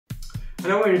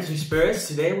Hello WinExp,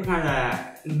 today we're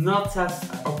gonna not test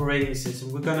an operating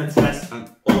system, we're gonna test an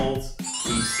old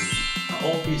PC. An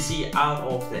old PC out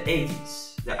of the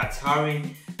 80s, the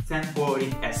Atari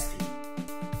 1040 ST.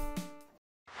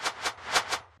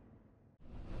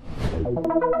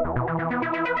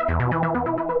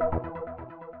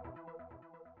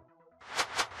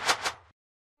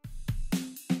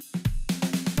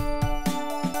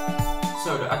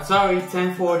 So the Atari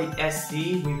 1040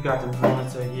 ST, we've got the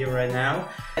monitor here right now.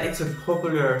 It's a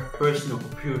popular personal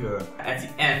computer at the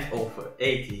end of the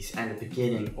 80s and the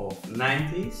beginning of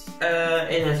 90s.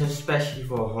 It is especially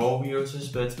for home users,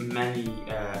 but many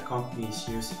companies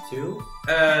use it too.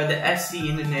 The ST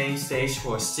in the name stands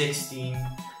for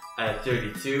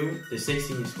 1632. The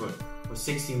 16 is for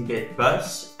 16-bit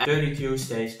bus, and 32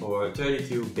 stands for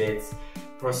 32-bit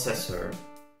processor.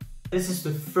 This is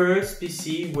the first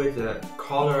PC with a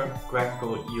color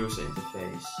graphical user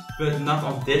interface, but not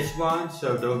on this one,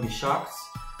 so don't be shocked.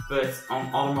 But on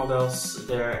other models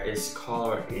there is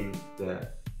color in the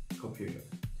computer.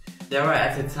 There were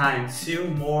at the time two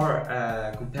more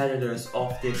competitors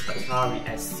of this Atari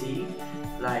ST,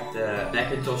 like the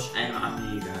Macintosh and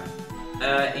Amiga.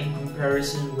 In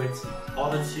comparison with the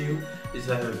other two, this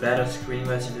has a better screen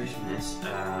resolution and is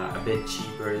a bit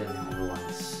cheaper than the other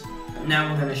ones.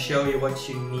 Now we're gonna show you what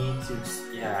you need to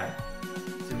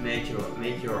make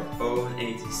your own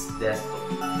 80s desktop.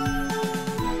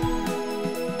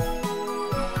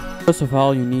 First of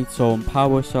all, you need some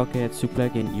power sockets to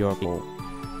plug in your cable.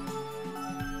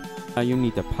 You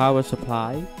need a power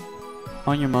supply.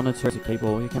 On your monitor, the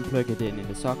cable, you can plug it in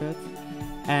the socket,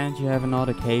 and you have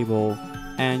another cable,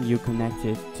 and you connect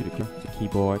it to the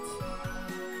keyboard.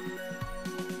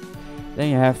 Then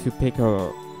you have to pick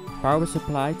a power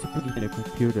supply to put it in the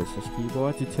computer's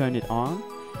keyboard to turn it on.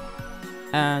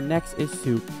 And next is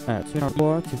to turn on the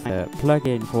keyboard to find a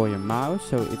plug-in for your mouse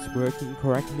so it's working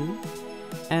correctly.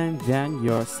 And then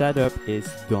your setup is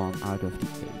done out of the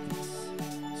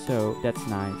 80s. So that's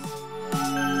nice.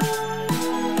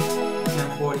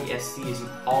 1040 ST is an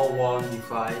all-one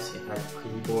device. It has a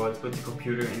keyboard with the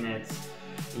computer in it.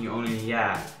 And you only,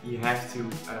 you have to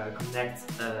connect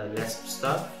less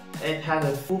stuff. It had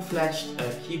a full-fledged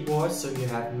keyboard, so you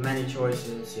have many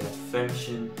choices, you have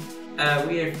function.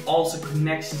 We have also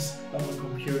connections on the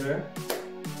computer,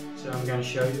 so I'm gonna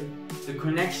show you. The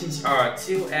connections are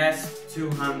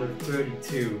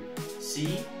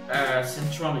 2S232C,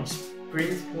 Centronics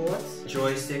print port,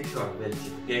 joystick for ability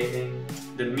for gaming,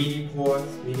 the MIDI port.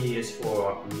 MIDI is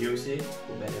for music,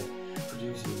 for better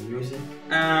producing music.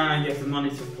 You have the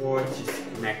monitor port, just to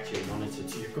connect your monitor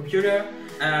to your computer.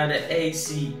 The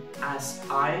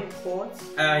ACSI port.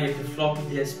 You have the floppy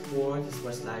disk port. This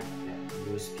was like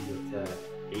USB of the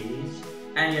 80s.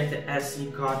 And you have the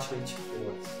SD cartridge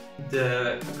port.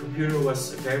 The computer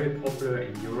was very popular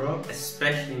in Europe,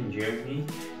 especially in Germany.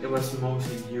 It was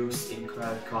mostly used in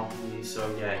cloud companies,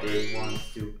 so yeah, they wanted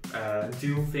to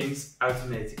do things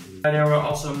automatically. There were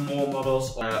also more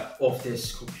models of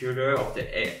this computer, of the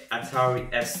Atari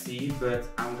ST, but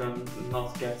I'm gonna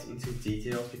not get into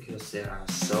details because there are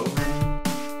so many.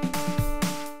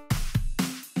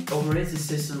 The operating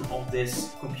system of this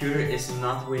computer is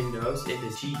not Windows, it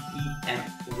is GEM.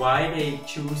 Why they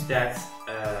choose that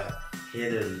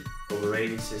hidden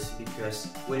operating system? Because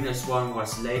Windows 1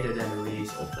 was later than the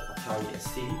release of the Atari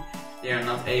ST. They are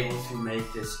not able to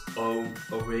make this own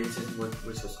operating system,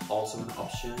 which was also an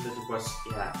option, but it was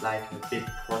like a big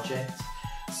project.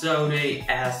 So they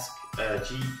asked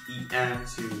GEM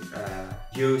to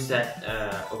use that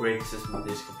operating system on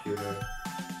this computer.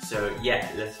 So yeah,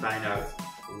 let's find out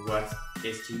what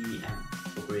is GEM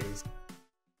operating system.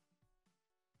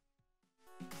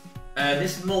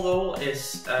 This model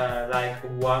is like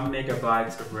 1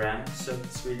 megabyte of RAM, so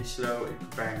it's really slow in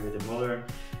comparing with the modern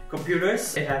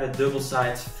computers. It had a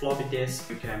double-sided floppy disk.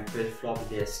 You can put floppy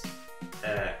disk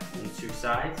on two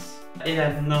sides. It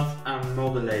had not a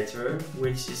modulator,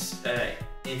 which is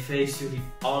in phase to the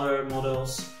other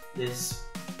models. This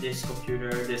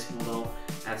model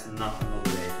has not a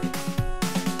modulator.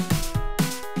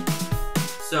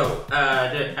 So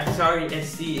the Atari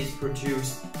ST is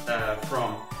produced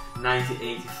from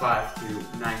 1985 to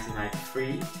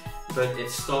 1993, but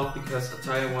it stopped because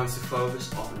Atari wants to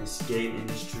focus on its game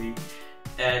industry.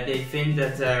 They think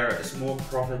that there is more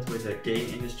profit with the game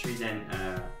industry than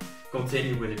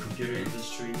continue with the computer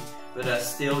industry, but there are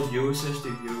still users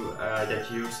that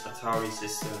use Atari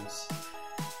systems,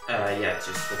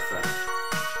 just for fun.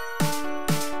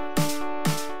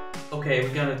 Okay,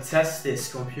 we're gonna test this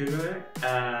computer.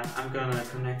 I'm gonna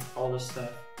connect all the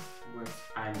stuff with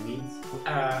I meet.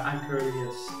 I'm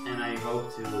curious and I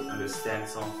hope to understand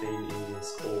something in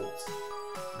this old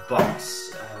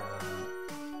box.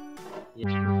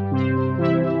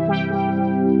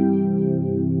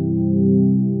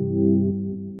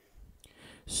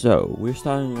 So we're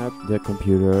starting up the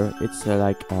computer. It's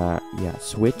like a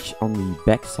switch on the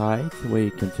back side where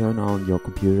you can turn on your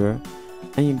computer,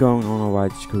 and you're going on a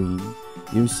white screen.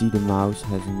 You see the mouse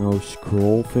has no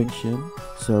scroll function,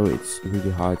 so it's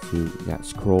really hard to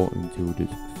scroll into the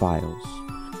files.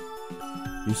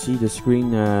 You see the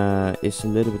screen is a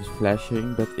little bit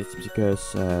flashing, but it's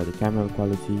because the camera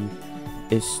quality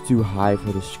is too high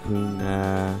for the screen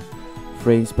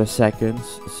frames per second,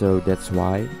 so that's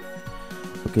why.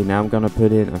 Okay, now I'm gonna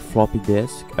put in a floppy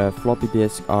disk. Floppy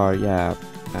disks are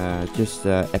just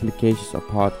applications are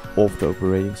part of the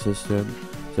operating system,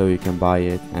 so you can buy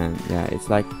it, and it's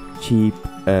like cheap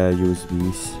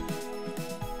USBs.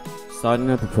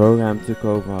 Starting up the program took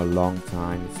over a long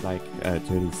time. It's like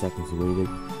 30 seconds waiting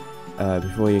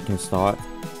before you can start.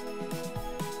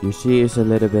 You see it's a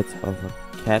little bit of a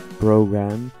CAD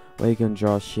program where you can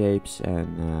draw shapes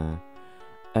and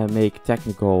make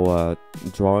technical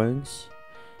drawings.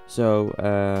 So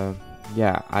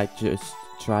I just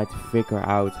tried to figure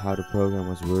out how the program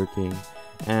was working,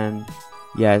 and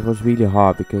it was really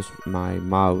hard because my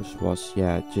mouse was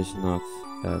just not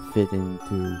fit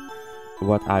into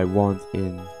what I want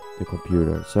in the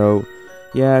computer. So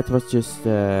it was just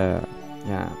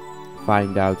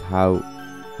find out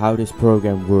how this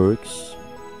program works.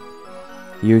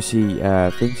 You see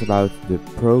things about the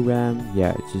program.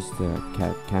 It's just a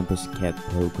campus CAD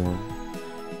program.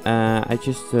 I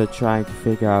just trying to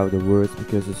figure out the words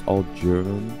because it's all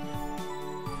German.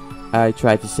 I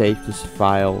tried to save this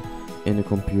file in the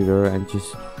computer and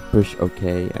just push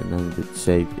OK, and then it's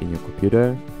saved in your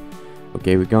computer.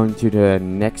 Okay, we're going to the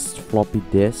next floppy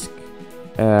disk.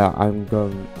 I'm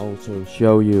going also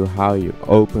show you how you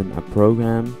open a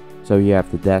program. So you have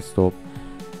the desktop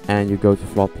and you go to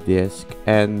floppy disk,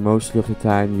 and mostly of the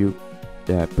time you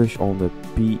push on the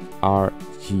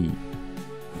PRG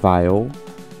file.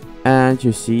 And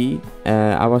you see,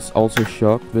 I was also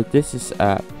shocked, but this is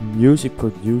a music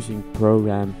producing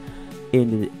program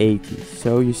in the 80s.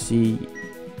 So you see,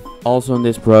 also in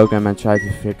this program I try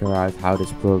to figure out how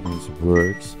this program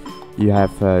works. You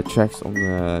have tracks on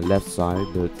the left side,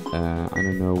 but I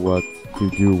don't know what to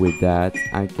do with that.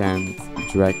 I can't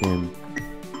drag them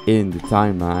in the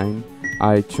timeline.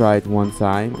 I tried one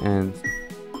time and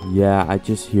I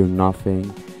just hear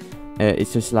nothing.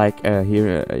 It's just like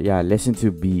listen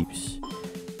to beeps,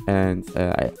 and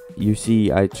you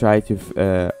see I try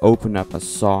to open up a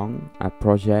song, a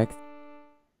project.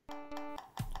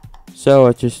 So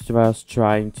I just was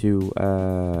trying to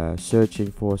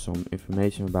searching for some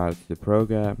information about the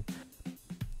program.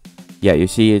 You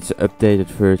see it's updated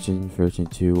version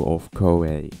 2 of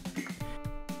Koei.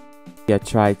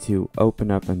 Try to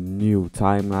open up a new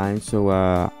timeline, so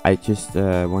I just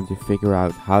want to figure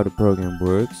out how the program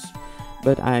works,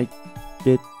 but I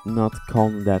did not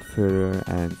come that further,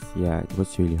 and it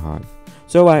was really hard.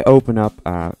 So I open up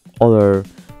other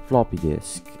floppy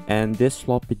disk, and this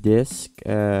floppy disk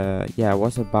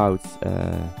was about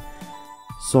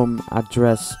some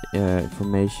address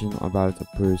information about a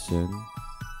person.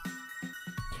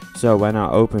 So when I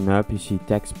open up, you see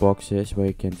text boxes where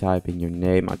you can type in your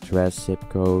name, address, zip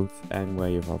code, and where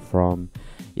you are from.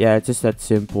 It's just that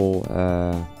simple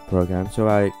program. So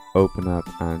I open up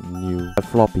a new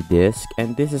floppy disk,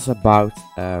 and this is about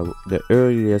the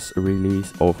earliest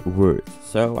release of Word.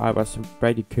 So I was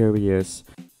pretty curious.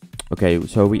 Okay,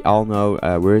 so we all know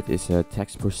Word is a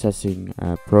text processing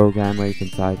program where you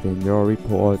can type in your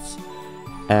reports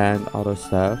and other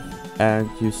stuff. And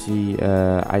you see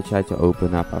I try to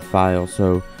open up a file,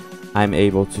 so I'm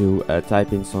able to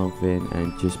type in something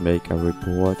and just make a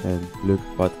report and look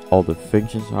what all the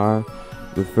functions are.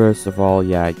 But first of all,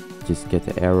 I just get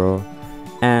the error,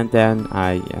 and then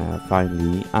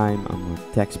finally I'm on the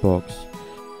text box.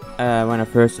 When I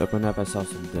first opened up, I saw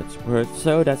some Dutch words,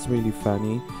 so that's really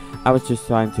funny. I was just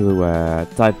trying to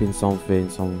type in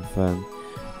something, some fun,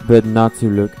 but not to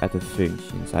look at the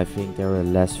functions. I think there are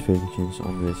less functions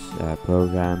on this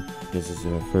program. This is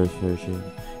the first version.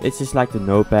 It's just like the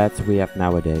notepads we have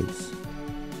nowadays.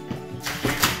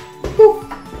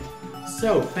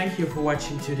 So, thank you for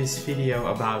watching to this video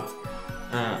about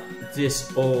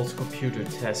this old computer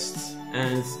test,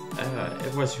 and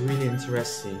it was really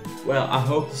interesting. Well, I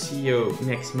hope to see you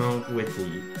next month with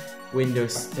the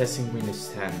testing Windows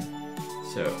 10.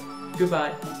 So,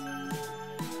 goodbye.